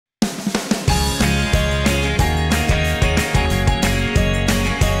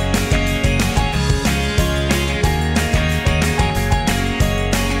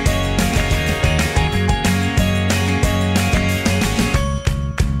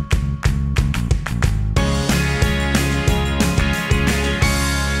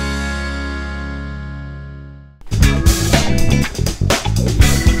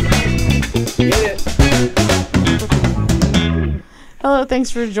thanks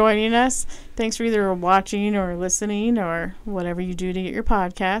for joining us. Thanks for either watching or listening or whatever you do to get your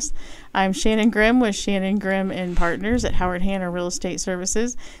podcast. I'm Shannon Grimm with Shannon Grimm and Partners at Howard Hanna Real Estate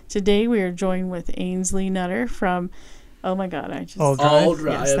Services. Today we are joined with Ainsley Nutter from, oh my God, I just... All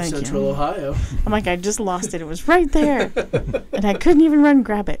Drive, yes, Central Ohio. I'm like, I just lost it. It was right there. And I couldn't even run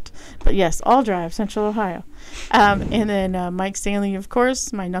grab it. But yes, All Drive, Central Ohio. And then Mike Stanley, of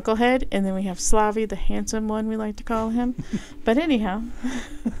course, my knucklehead. And then we have Slavy, the handsome one, we like to call him. But anyhow.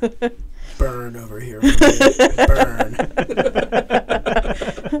 Burn over here. Burn.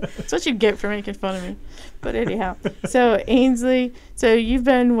 That's what you get for making fun of me. But anyhow. So, Ainsley, so you've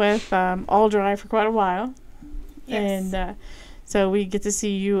been with All Drive for quite a while. Yes. And so we get to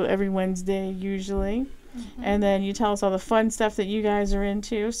see you every Wednesday usually. Mm-hmm. And then you tell us all the fun stuff that you guys are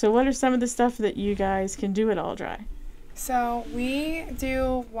into. So what are some of the stuff that you guys can do at All Dry? So we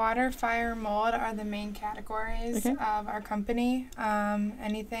do water, fire, mold are the main categories of our company.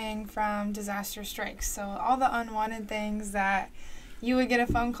 Anything from disaster strikes. So all the unwanted things that you would get a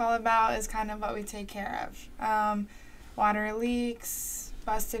phone call about is kind of what we take care of. Water leaks,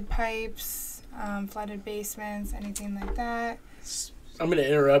 busted pipes, flooded basements, anything like that. I'm going to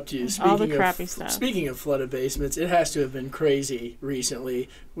interrupt you. All the crappy stuff. Speaking of flooded basements, it has to have been crazy recently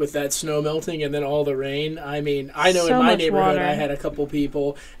with that snow melting and then all the rain. I mean, I know so in my neighborhood water. I had a couple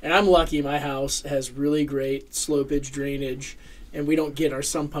people, and I'm lucky my house has really great slopage drainage, and we don't get our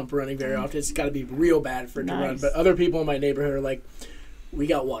sump pump running very often. It's got to be real bad for it to run. But other people in my neighborhood are like, we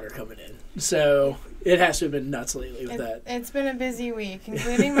got water coming in. So it has to have been nuts lately with that. It's been a busy week,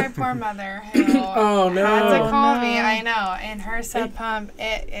 including my poor mother who oh, no. had to call me. I know. And her sub pump,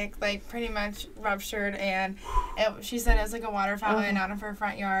 it like pretty much ruptured, and she said it was like a water fountain out of her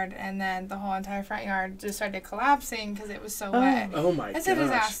front yard, and then the whole entire front yard just started collapsing because it was so wet. Oh my god! It's a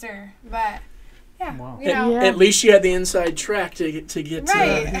disaster, but. Yeah, wow. You know. At least she had the inside track to get in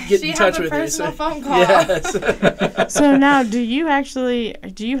touch with you. She had a personal phone call. Yes. So now, do you have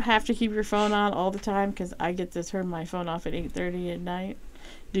to keep your phone on all the time? Because I get to turn my phone off at 8:30 at night.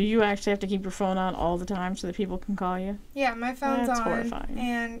 Do you actually have to keep your phone on all the time so that people can call you? Yeah, my phone's That's on. horrifying.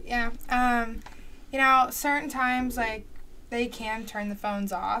 And certain times like they can turn the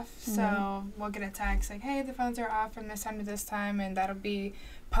phones off. Mm-hmm. So we'll get a text like, "Hey, the phones are off from this time to this time," and that'll be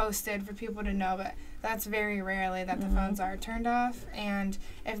posted for people to know, but that's very rarely that the phones are turned off. And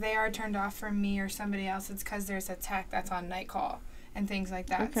if they are turned off from me or somebody else, it's because there's a tech that's on night call and things like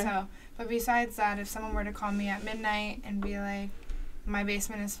that. Okay. So, but besides that, if someone were to call me at midnight and be like, my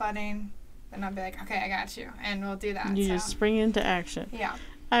basement is flooding, then I'll be like, okay, I got you, and we'll do that. You just spring into action. Yeah.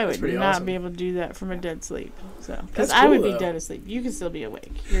 I would not awesome. be able to do that from a dead sleep. So, because That's I would cool, be dead asleep. You can still be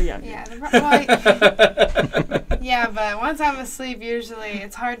awake. You're young. Yeah. Yeah, but once I'm asleep, usually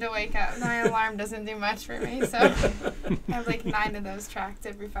it's hard to wake up. My alarm doesn't do much for me, so I have like 9 of those tracked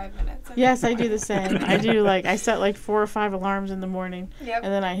every 5 minutes. Yes, I do the same. I set like 4 or 5 alarms in the morning, Yep.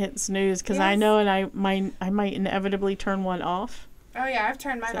 and then I hit snooze because I know I might inevitably turn my off. Oh, yeah, I've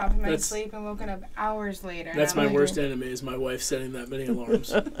turned mine off in my sleep and woken up hours later. That's my worst enemy is my wife setting that many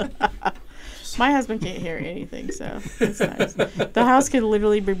alarms. My husband can't hear anything, so it's nice. The house could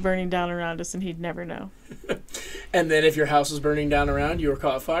literally be burning down around us, and he'd never know. And then if your house was burning down around you or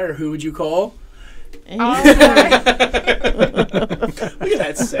caught fire, who would you call? Oh, Look at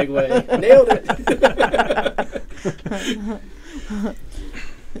that segue. Nailed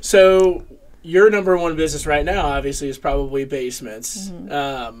it. So your number one business right now, obviously, is probably basements.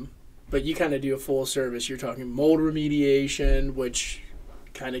 Mm-hmm. But you kind of do a full service. You're talking mold remediation, which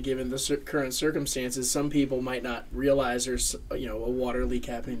kind of given the current circumstances, some people might not realize there's a water leak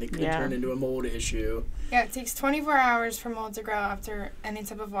happening that could turn into a mold issue. Yeah, it takes 24 hours for mold to grow after any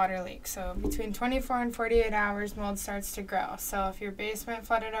type of water leak. So between 24 and 48 hours, mold starts to grow. So if your basement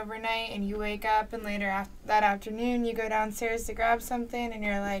flooded overnight and you wake up and later that afternoon you go downstairs to grab something and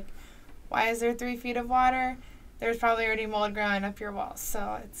you're like, why is there 3 feet of water? There's probably already mold growing up your walls.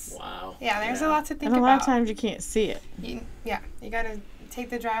 So it's... Wow. Yeah, there's a lot to think about. And a lot of times you can't see it. You got to take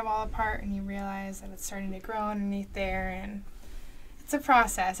the drywall apart and you realize that it's starting to grow underneath there, and it's a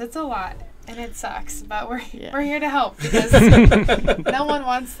process. It's a lot, and it sucks, but we're here to help because no one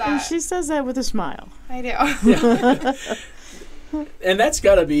wants that. And she says that with a smile. I do. Yeah. And that's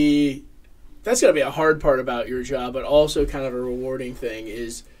got to be a hard part about your job, but also kind of a rewarding thing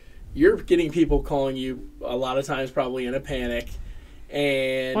is you're getting people calling you a lot of times probably in a panic.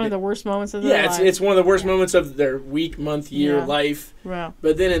 And one of the worst moments of their life. Yeah, it's one of the worst moments of their week, month, year, life. Wow.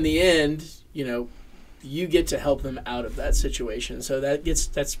 But then in the end, you get to help them out of that situation. So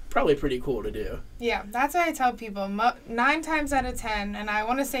that's probably pretty cool to do. Yeah, that's what I tell people. 9 times out of 10, and I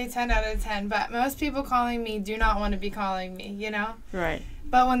want to say 10 out of 10, but most people calling me do not want to be calling me, you know? Right.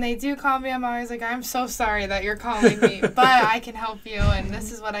 But when they do call me, I'm always like, I'm so sorry that you're calling me, but I can help you, and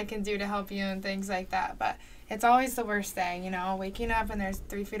this is what I can do to help you, and things like that. But it's always the worst day, you know, waking up and there's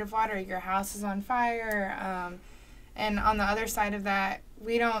 3 feet of water, your house is on fire, and on the other side of that,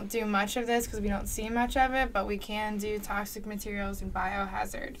 we don't do much of this because we don't see much of it, but we can do toxic materials and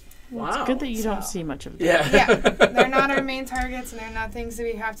biohazard. Wow. It's good that you don't see much of that. Yeah, they're not our main targets, and they're not things that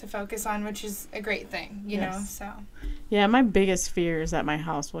we have to focus on, which is a great thing, you know, so. Yeah, my biggest fear is that my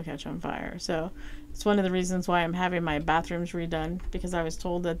house will catch on fire. So it's one of the reasons why I'm having my bathrooms redone, because I was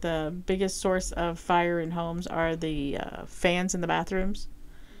told that the biggest source of fire in homes are the fans in the bathrooms.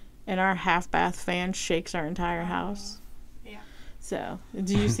 And our half bath fan shakes our entire house. Yeah. So,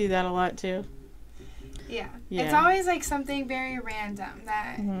 do you see that a lot too? Yeah. It's always like something very random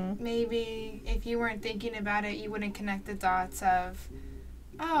that maybe if you weren't thinking about it, you wouldn't connect the dots of,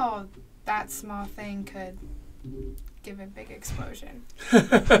 oh, that small thing could give a big explosion.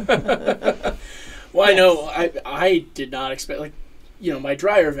 Well, I know I did not expect, like, you know, my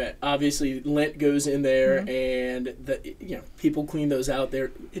dryer vent, obviously lint goes in there, and people clean those out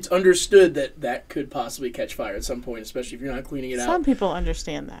there. It's understood that could possibly catch fire at some point, especially if you're not cleaning it out. Some people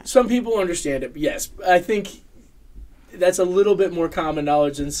understand that. Some people understand it, yes. I think that's a little bit more common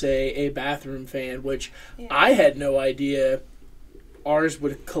knowledge than, say, a bathroom fan, which I had no idea ours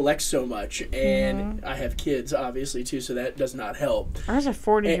would collect so much, and I have kids, obviously, too, so that does not help. Ours are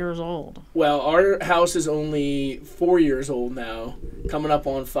 40 years old. Well, our house is only 4 years old now, coming up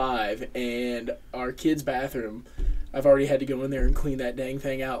on 5, and our kids' bathroom, I've already had to go in there and clean that dang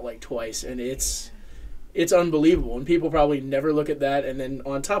thing out like twice, and it's unbelievable, and people probably never look at that, and then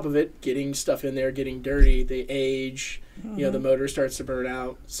on top of it, getting stuff in there, getting dirty, they age, the motor starts to burn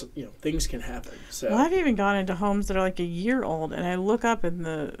out, so, things can happen. So. Well, I've even gone into homes that are like a year old, and I look up in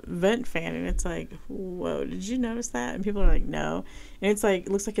the vent fan, and it's like, whoa, did you notice that? And people are like, no. And it's like,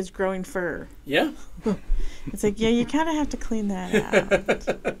 it looks like it's growing fur. Yeah. It's like, yeah, you kind of have to clean that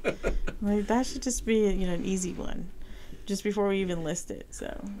out. Like, that should just be, an easy one, just before we even list it,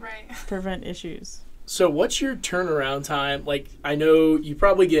 so. Right. Prevent issues. So what's your turnaround time? Like, I know you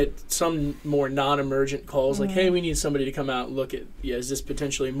probably get some more non-emergent calls, like, hey, we need somebody to come out and look at, is this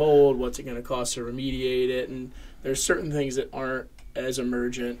potentially mold? What's it going to cost to remediate it? And there's certain things that aren't as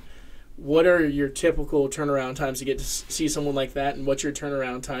emergent. What are your typical turnaround times to get to see someone like that? And what's your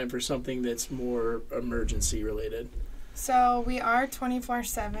turnaround time for something that's more emergency related? So we are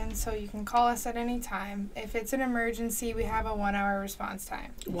 24/7, so you can call us at any time. If it's an emergency, we have a 1-hour response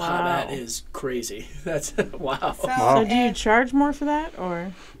time. Wow, that is crazy. That's wow. So do you charge more for that,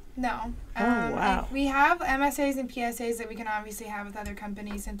 or? No. Wow. We have MSAs and PSAs that we can obviously have with other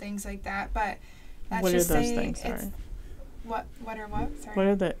companies and things like that, but that's what just are those things? Sorry. What are what? Sorry. What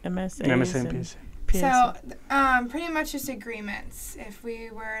are the MSAs? MSA and PSA. So pretty much just agreements. If we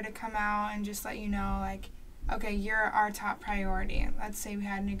were to come out and just let you know, like, okay, you're our top priority. Let's say we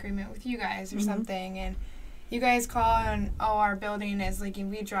had an agreement with you guys or something, and you guys call and, our building is leaking.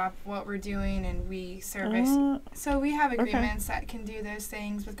 We drop what we're doing and we service. So we have agreements that can do those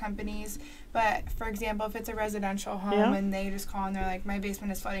things with companies. But, for example, if it's a residential home and they just call and they're like, my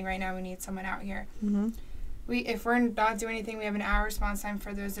basement is flooding right now, we need someone out here. If we're not doing anything, we have an hour response time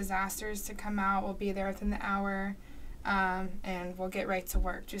for those disasters to come out. We'll be there within the hour. And we'll get right to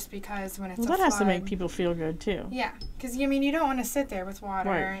work, just because when it's a flood, that has to make people feel good too. Yeah, because you don't want to sit there with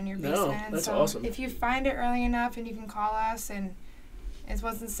water in your basement. No, that's so awesome. If you find it early enough and you can call us and it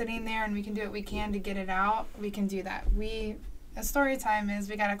wasn't sitting there and we can do what we can to get it out, we can do that. A story time is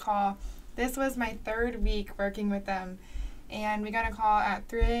we got a call. This was my 3rd week working with them, and we got a call at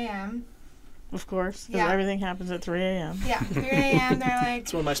 3 a.m. Of course, because everything happens at 3 a.m. Yeah, 3 a.m. They're like...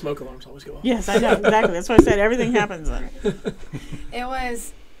 That's when my smoke alarms always go off. Yes, I know, exactly. That's what I said. Everything happens then.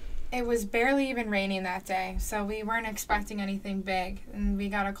 It was barely even raining that day, so we weren't expecting anything big. And we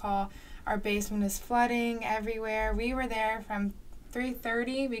got a call, our basement is flooding everywhere. We were there from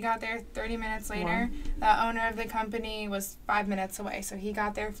 3:30. We got there 30 minutes later. The owner of the company was 5 minutes away, so he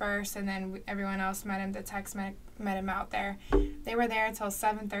got there first, and then everyone else met him. The techs met him out there. They were there until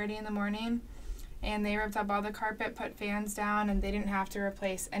 7:30 in the morning. And they ripped up all the carpet, put fans down, and they didn't have to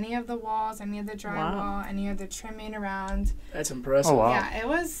replace any of the walls, any of the drywall, any of the trimming around. That's impressive. Oh, wow. Yeah, it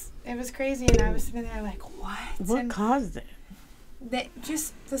was crazy, and I was sitting there like, what? What caused it?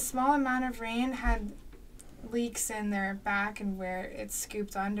 Just the small amount of rain had leaks in their back and where it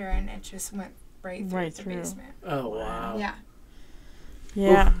scooped under, and it just went right through the basement. Oh, wow. Yeah.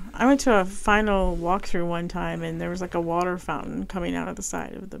 Yeah. Oof. I went to a final walkthrough one time, and there was like a water fountain coming out of the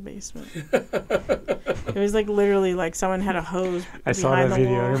side of the basement. It was like literally like someone had a hose I saw behind that the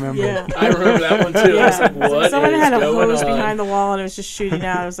video. wall. I remember. Yeah. I remember that one too. I was like, So what someone is had a going hose on? behind the wall, and it was just shooting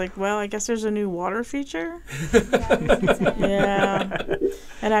out. I was like, well, I guess there's a new water feature. Yeah.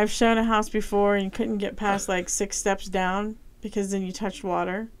 And I've shown a house before, and you couldn't get past like 6 steps down because then you touched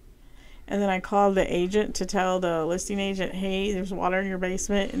water. And then I called the agent to tell the listing agent, hey, there's water in your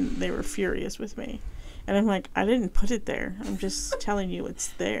basement, and they were furious with me. And I'm like, I didn't put it there. I'm just telling you it's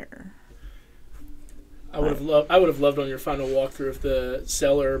there. I would have loved on your final walkthrough if the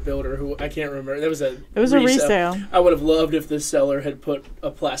seller builder, who I can't remember, it was a resale. I would have loved if the seller had put a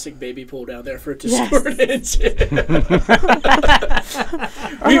plastic baby pool down there for it to Yes. store it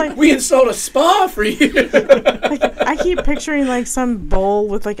in. We installed a spa for you. Like, I keep picturing like some bowl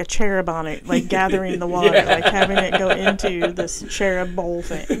with like a cherub on it, like gathering the water, Yeah. like having it go into this cherub bowl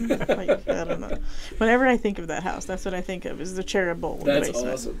thing. Like, I don't know. Whenever I think of that house, that's what I think of, is the cherub bowl in the That's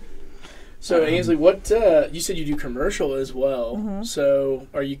basement. awesome. So Ainsley, what you said you do commercial as well. Mm-hmm. So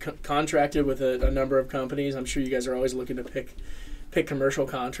are you contracted with a number of companies? I'm sure you guys are always looking to pick commercial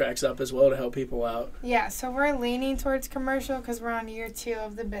contracts up as well to help people out. Yeah, so we're leaning towards commercial because we're on year 2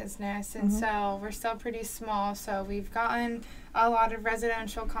 of the business, and so we're still pretty small. So we've gotten a lot of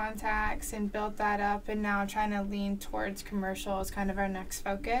residential contacts and built that up, and now trying to lean towards commercial is kind of our next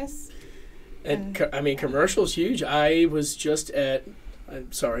focus. And commercial is huge. I was just at.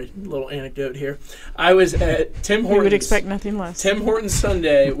 I'm sorry, little anecdote here. I was at Tim Hortons. We would expect nothing less. Tim Hortons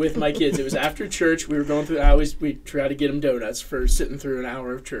Sunday with my kids. It was after church. We were going through. We try to get them donuts for sitting through an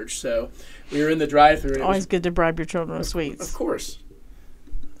hour of church. So we were in the drive-thru. Always good to bribe your children with sweets. Of course.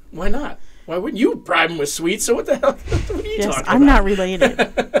 Why not? Why wouldn't you bribe them with sweets? So what the hell? What are you talking about? I'm not related.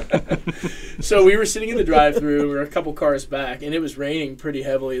 So we were sitting in the drive-thru. We were a couple cars back, and it was raining pretty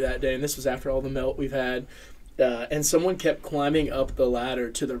heavily that day. And this was after all the melt we've had. And someone kept climbing up the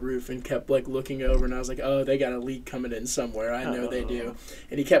ladder to the roof and kept like looking over, and I was like, oh, they got a leak coming in somewhere. I know they do.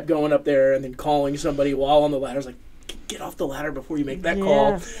 And he kept going up there and then calling somebody while on the ladder. I was like, get off the ladder before you make that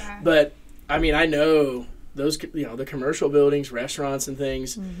call. Yeah. But I mean, I know those, the commercial buildings, restaurants and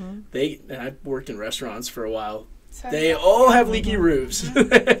things, and I've worked in restaurants for a while. So They all have leaky roofs.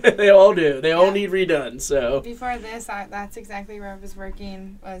 They all do. They all need redone. So before this, that's exactly where I was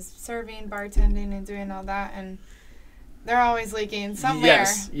working, was serving, bartending, and doing all that, and they're always leaking somewhere.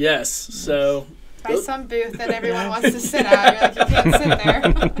 Yes. So By some booth that everyone wants to sit at. You're like, you can't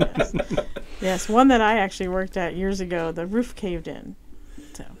sit there. Yes, one that I actually worked at years ago, the roof caved in.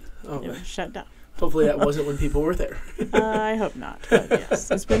 So it was shut down. Hopefully that wasn't when people were there. I hope not, but yes,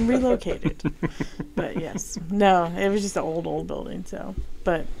 it's been relocated. But yes, no, it was just an old building. So,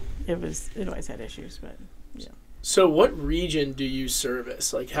 but it always had issues. But yeah. So what region do you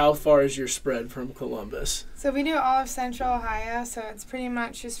service? Like how far is your spread from Columbus? So we do all of Central Ohio, so it's pretty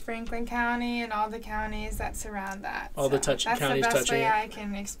much just Franklin County and all the counties that surround that. All the counties That's the best touching way it? I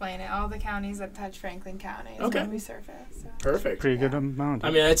can explain it. All the counties that touch Franklin County is what we service. So. Perfect. Pretty good amount. I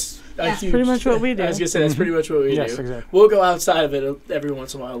mean, that's a huge... pretty much what we do. I was going to say, that's pretty much what we do. Yes, exactly. We'll go outside of it every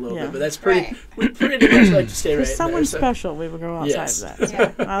once in a while a little bit, but that's pretty... Right. We pretty much like to stay right If in someone's there. special, we will go outside of that. So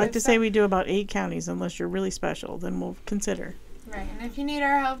Yeah. I like to say we do about 8 counties. Unless you're really special, then we'll consider. Right, and if you need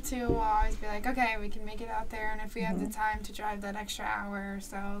our help too, we'll always be like, okay, we can make it out there, and if we have the time to drive that extra hour or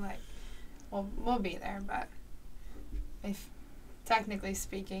so, like, we'll be there. But if technically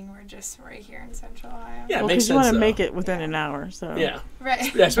speaking, we're just right here in Central Ohio. Yeah, it Well, makes because you sense, want to though. make it within an hour. So Yeah.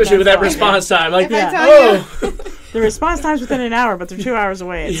 Right. Yeah, especially with that response time. Like, If I tell the response time's within an hour, but they're 2 hours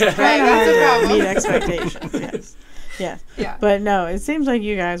away. It's Yeah. Right, that's a hard to problem. meet expectations. Yes. Yes. Yeah. But no, it seems like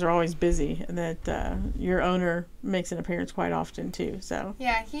you guys are always busy, and that your owner makes an appearance quite often too. So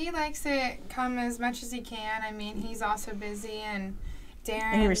Yeah, he likes to come as much as he can. I mean, he's also busy, and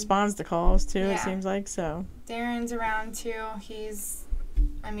Darren. and he responds to calls too. It Yeah. seems like so. Darren's around too. He's,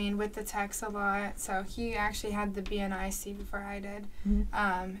 with the techs a lot. So he actually had the BNIC before I did.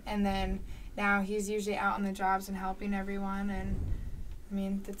 And then now he's usually out on the jobs and helping everyone. And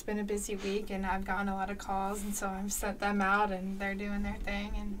it's been a busy week, and I've gotten a lot of calls, and so I've sent them out, and they're doing their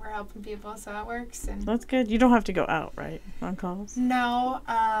thing, and we're helping people, so it works. And That's good. You don't have to go out, right, on calls? no,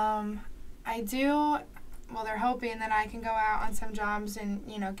 I do. Well, they're hoping that I can go out on some jobs and,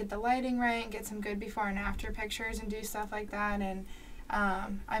 get the lighting right and get some good before and after pictures and do stuff like that. And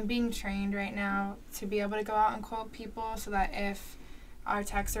I'm being trained right now to be able to go out and quote people so that if our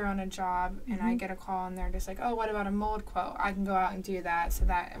techs are on a job and I get a call and they're just like, oh, what about a mold quote? I can go out and do that so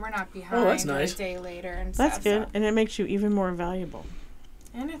that we're not behind that's nice. a day later and That's stuff. good, So. and it makes you even more valuable.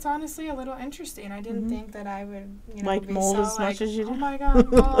 And it's honestly a little interesting. I didn't think that I would, like be mold so as much as you do. Oh my God,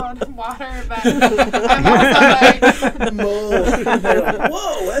 mold, water, but I'm also like mold. They're like,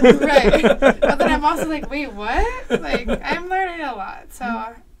 whoa, right. But then I'm also like, wait, what? Like, I'm learning a lot,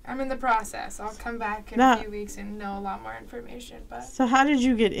 so I'm in the process. I'll come back in a few weeks and know a lot more information. But so how did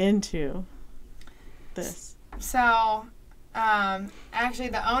you get into this? So, actually,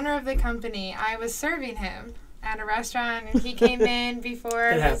 the owner of the company, I was serving him at a restaurant, and he came in before.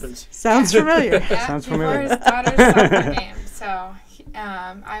 It happens. Sounds familiar. Yeah, Sounds before familiar. his daughter's soccer game. So,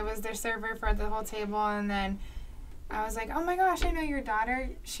 I was their server for the whole table, and then I was like, oh my gosh, I know your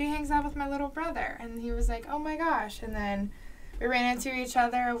daughter. She hangs out with my little brother. And he was like, oh my gosh. And then we ran into each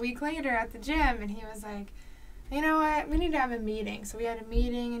other a week later at the gym, and he was like, you know what, we need to have a meeting. So we had a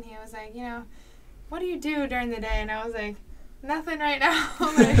meeting, and he was like, what do you do during the day? And I was like, nothing right now.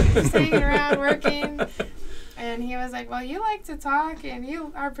 Like, just hanging around working. And he was like, well, you like to talk, and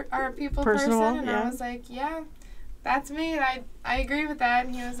you are a people person. And I was like, yeah, that's me. And I agree with that.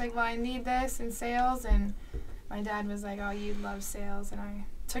 And he was like, well, I need this in sales. And my dad was like, oh, you love sales. And I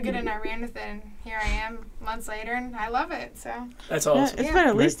took it and I ran with it. And here I am months later, and I love it. So that's awesome. It's been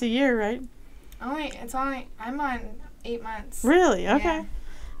at least a year, right? I'm on 8 months. Really? Okay.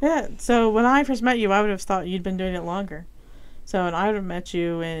 Yeah. So when I first met you, I would have thought you'd been doing it longer. So, and I would have met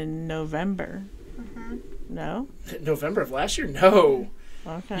you in November. Mm-hmm. No? November of last year? No.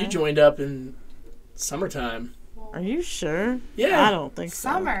 Okay. You joined up in summertime. Are you sure? Yeah. I don't think so.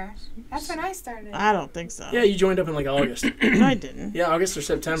 Summer. That's when I started. I don't think so. Yeah, you joined up in like August. No, I didn't. Yeah, August or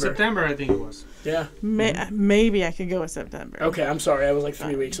September. September, I think it was. Yeah. Maybe I could go with September. Okay, I'm sorry. I was like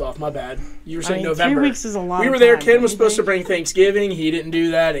 3 weeks off. My bad. You were saying November. 3 weeks is a lot. We were there. Ken was supposed to bring Thanksgiving. He didn't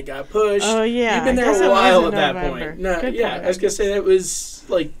do that. It got pushed. Oh, yeah. You've been there a while at that point. No, yeah, I was going to say that was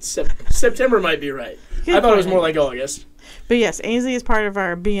like September might be right. I thought it was more like August. But yes, Ainsley is part of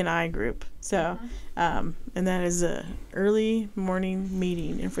our B&I group. So, and that is a early morning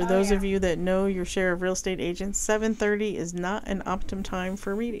meeting. And for those of you that know your share of real estate agents, 7:30 is not an optimum time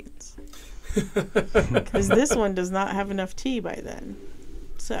for meetings. Because this one does not have enough tea by then.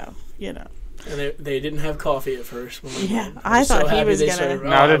 So, And they didn't have coffee at first. I thought he was going to.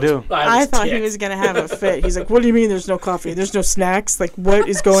 Now they do. I thought he was going to have a fit. He's like, what do you mean there's no coffee? There's no snacks? Like, what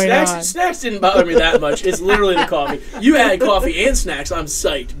is going on? Snacks didn't bother me that much. It's literally the coffee. You had coffee and snacks, I'm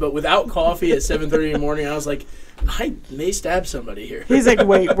psyched. But without coffee at 7:30 in the morning, I was like, I may stab somebody here. He's like,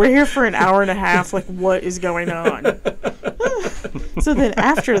 wait, we're here for an hour and a half. Like, what is going on? So then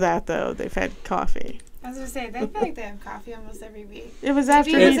after that, though, they've had coffee. I was going to say, they feel like they have coffee almost every week. It was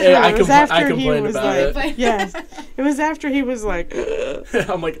after I complained was about like, it. Yes. It was after he was like,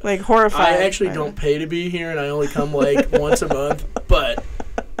 I'm like horrified. I actually don't pay to be here, and I only come like once a month, but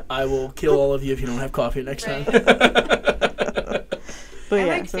I will kill all of you if you don't have coffee next time. But I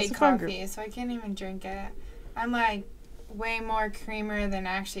like fake coffee, so I can't even drink it. I'm like way more creamer than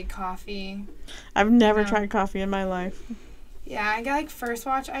actually coffee. I've never tried coffee in my life. Yeah, I got like First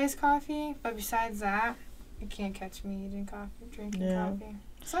Watch iced coffee, but besides that, you can't catch me drinking coffee.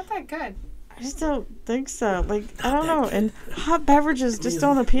 It's not that good. I just don't think so. Like, I don't know. And hot beverages just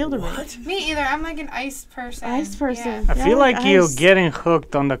don't appeal to me. Me either. I'm like an iced person. Yeah. I feel like you're getting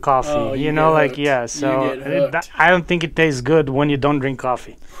hooked on the coffee. Oh, So I don't think it tastes good when you don't drink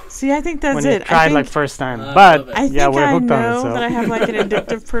coffee. See, I think that's when it. You tried like first time. But I think we're hooked on it. I know that I have like an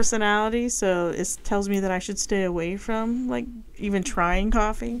addictive personality, so it tells me that I should stay away from like even trying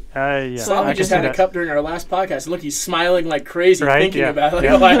coffee. So I just had a cup during our last podcast. Look, he's smiling like crazy, thinking about like,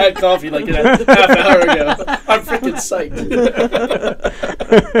 I had coffee like a half hour ago. I'm freaking psyched.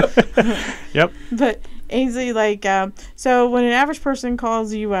 Yep. But Ainsley, like, so when an average person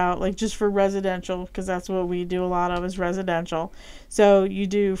calls you out, like just for residential, because that's what we do a lot of is residential. So you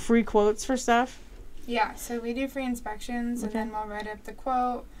do free quotes for stuff? Yeah, so we do free inspections, and then we'll write up the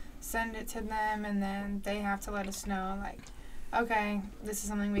quote, send it to them, and then they have to let us know, like, okay, this is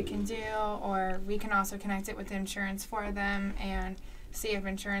something we can do, or we can also connect it with insurance for them and see if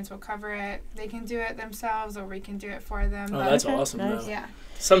insurance will cover it. They can do it themselves, or we can do it for them. Oh, that's awesome, nice. though. Yeah.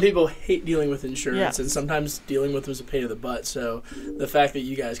 Some people hate dealing with insurance, and sometimes dealing with them is a pain in the butt. So the fact that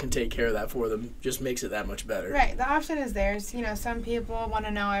you guys can take care of that for them just makes it that much better. Right. The option is theirs. Some people want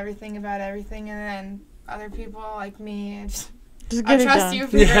to know everything about everything, and then other people like me, just get I trust you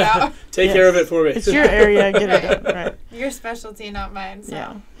figure it out. Take care of it for me. It's your area, get it done. Right. Your specialty, not mine.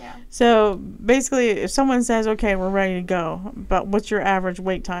 So, yeah. So basically, if someone says, okay, we're ready to go, but what's your average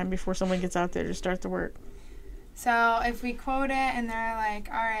wait time before someone gets out there to start the work? So if we quote it and they're like,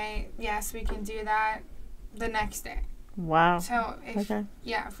 all right, yes, we can do that, the next day. Wow. So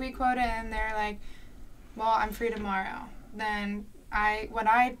if we quote it and they're like, well, I'm free tomorrow, then what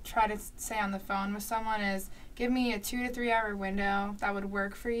I try to say on the phone with someone is, give me a 2 to 3 hour window that would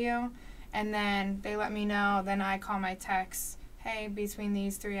work for you, and then they let me know. Then I call my techs, hey, between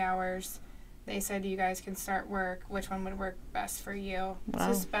these 3 hours, they said you guys can start work. Which one would work best for you? Wow. It's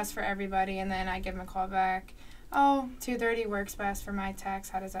just best for everybody. And then I give them a call back. Oh, 2:30 works best for my techs.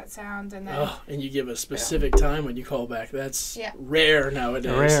 How does that sound? And then and you give a specific time when you call back. That's rare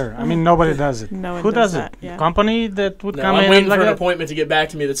nowadays. Rare. I mean, nobody does it. No one Who does that, it? yeah. Company that would come I'm in waiting like for an that? appointment to get back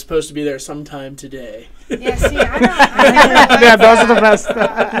to me that's supposed to be there sometime today. yeah, see, I don't Yeah, those are the best.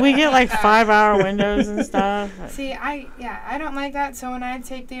 We get like 5-hour windows and stuff. See, I don't like that. So when I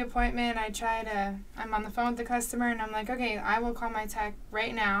take the appointment, I'm on the phone with the customer, and I'm like, okay, I will call my tech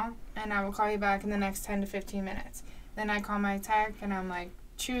right now, and I will call you back in the next 10 to 15 minutes. Then I call my tech, and I'm like,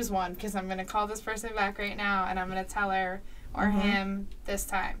 choose one, because I'm going to call this person back right now, and I'm going to tell her or him this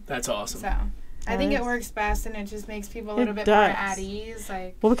time. That's awesome. So I think it works best, and it just makes people a little bit does. more at ease.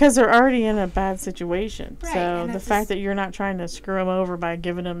 Well, because they're already in a bad situation. Right, So and the it's fact just- that you're not trying to screw them over by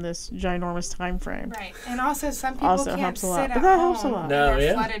giving them this ginormous time frame. Right, and also some people Also can't helps a sit lot. at But that home helps a lot. in No, their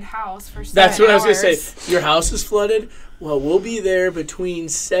yeah. flooded house for 7 That's what I was going to hours. say. Your house is flooded? Well, we'll be there between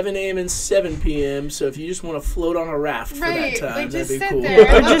 7 a.m. and 7 p.m., so if you just want to float on a raft for that Right, time, like, that'd just be sit cool.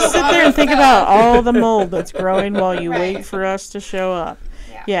 there. Or just sit there and think Stuff. about all the mold that's growing while you Right. wait for us to show up.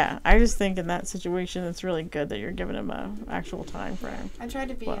 Yeah. Yeah, I just think in that situation it's really good that you're giving them a actual time frame. I try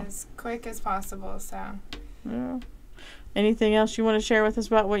to be as quick as possible, so. Yeah. Anything else you want to share with us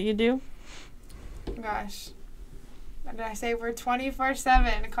about what you do? Gosh. What did I say? We're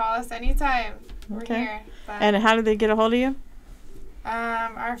 24/7. Call us anytime. We're Okay. here. But, And how do they get a hold of you?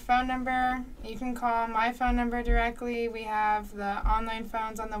 our phone number, you can call my phone number directly. We have the online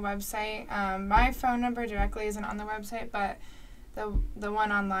phones on the website. My phone number directly isn't on the website, but the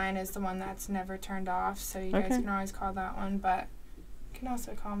one online is the one that's never turned off, so you guys Okay. can always call that one. But you can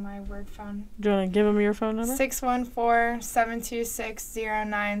also call my work phone. Do you want to give them your phone number?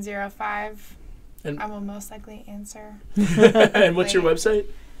 614-726-0905. And- I will most likely answer. And what's your website?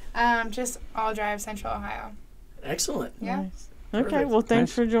 Just All Drive Central Ohio. Excellent. Yeah. Nice. Okay, Perfect. well,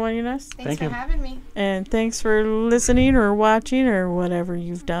 thanks Nice. for joining us. Thanks Thank for you. having me. And thanks for listening or watching or whatever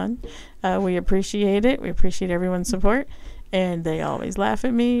you've done. We appreciate it. We appreciate everyone's support. And they always laugh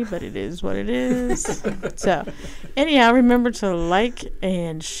at me, but it is what it is. So, anyhow, remember to like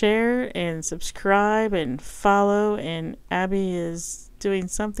and share and subscribe and follow. And Abby is doing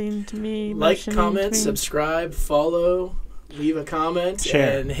something to me. Like, motioning comment, to me. subscribe, follow, leave a comment,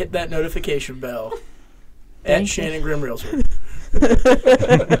 Share. and hit that notification bell. Thank At you. Shannon Grimm Realtor.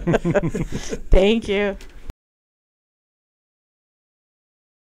 Thank you.